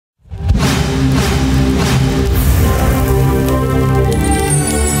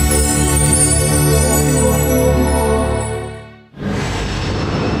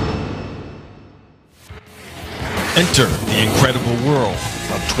Enter the incredible world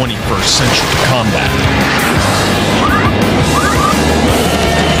of 21st century combat.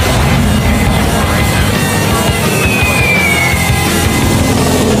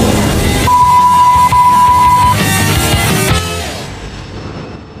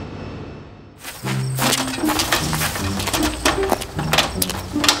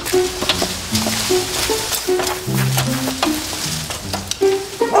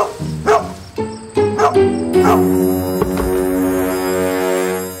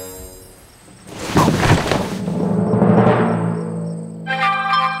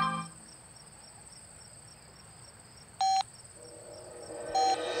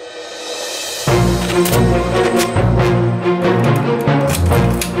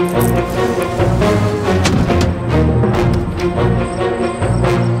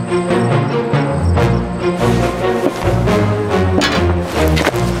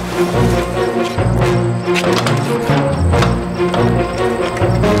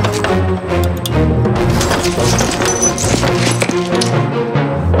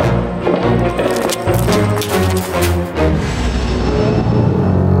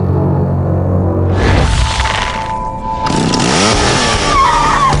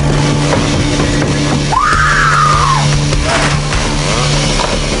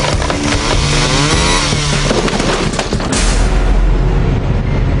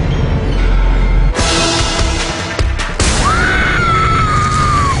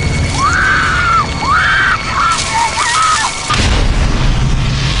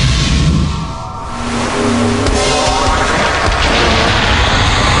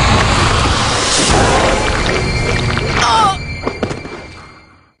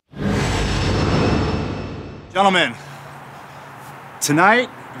 Gentlemen, tonight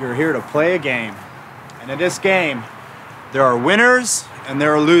you're here to play a game. And in this game, there are winners and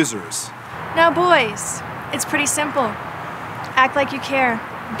there are losers. Now boys, it's pretty simple. Act like you care,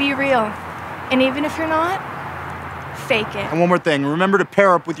 be real. And even if you're not, fake it. And one more thing, remember to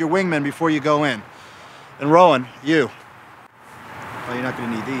pair up with your wingman before you go in. And Rowan, you. Well, you're not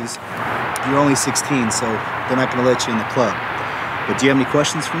gonna need these. You're only 16, so they're not gonna let you in the club. But do you have any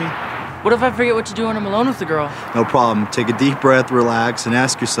questions for me? What if I forget what to do when I'm alone with the girl? No problem. Take a deep breath, relax, and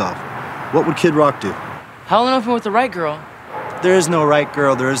ask yourself, what would Kid Rock do? How will I know if I'm with the right girl? There is no right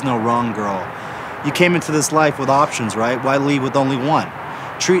girl, there is no wrong girl. You came into this life with options, right? Why leave with only one?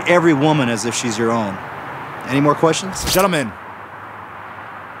 Treat every woman as if she's your own. Any more questions? Gentlemen,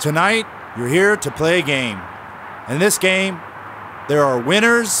 tonight you're here to play a game. In this game, there are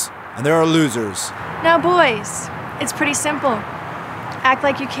winners and there are losers. Now boys, it's pretty simple. Act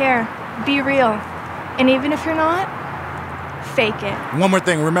like you care, be real. And even if you're not, fake it. And one more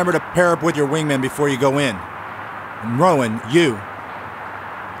thing, remember to pair up with your wingman before you go in. And Rowan, you're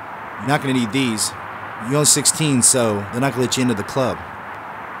not gonna need these. You're only 16, so they're not gonna let you into the club.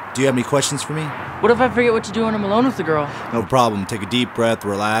 Do you have any questions for me? What if I forget what to do when I'm alone with the girl? No problem. Take a deep breath,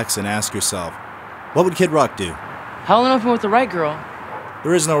 relax, and ask yourself, what would Kid Rock do? How will I know if I'm with the right girl?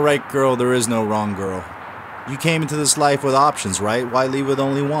 There is no right girl, there is no wrong girl. You came into this life with options, right? Why leave with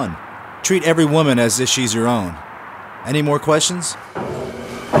only one? Treat every woman as if she's your own. Any more questions?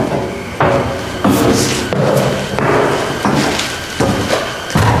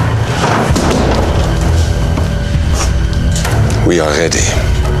 We are ready.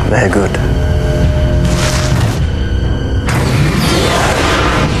 Very good.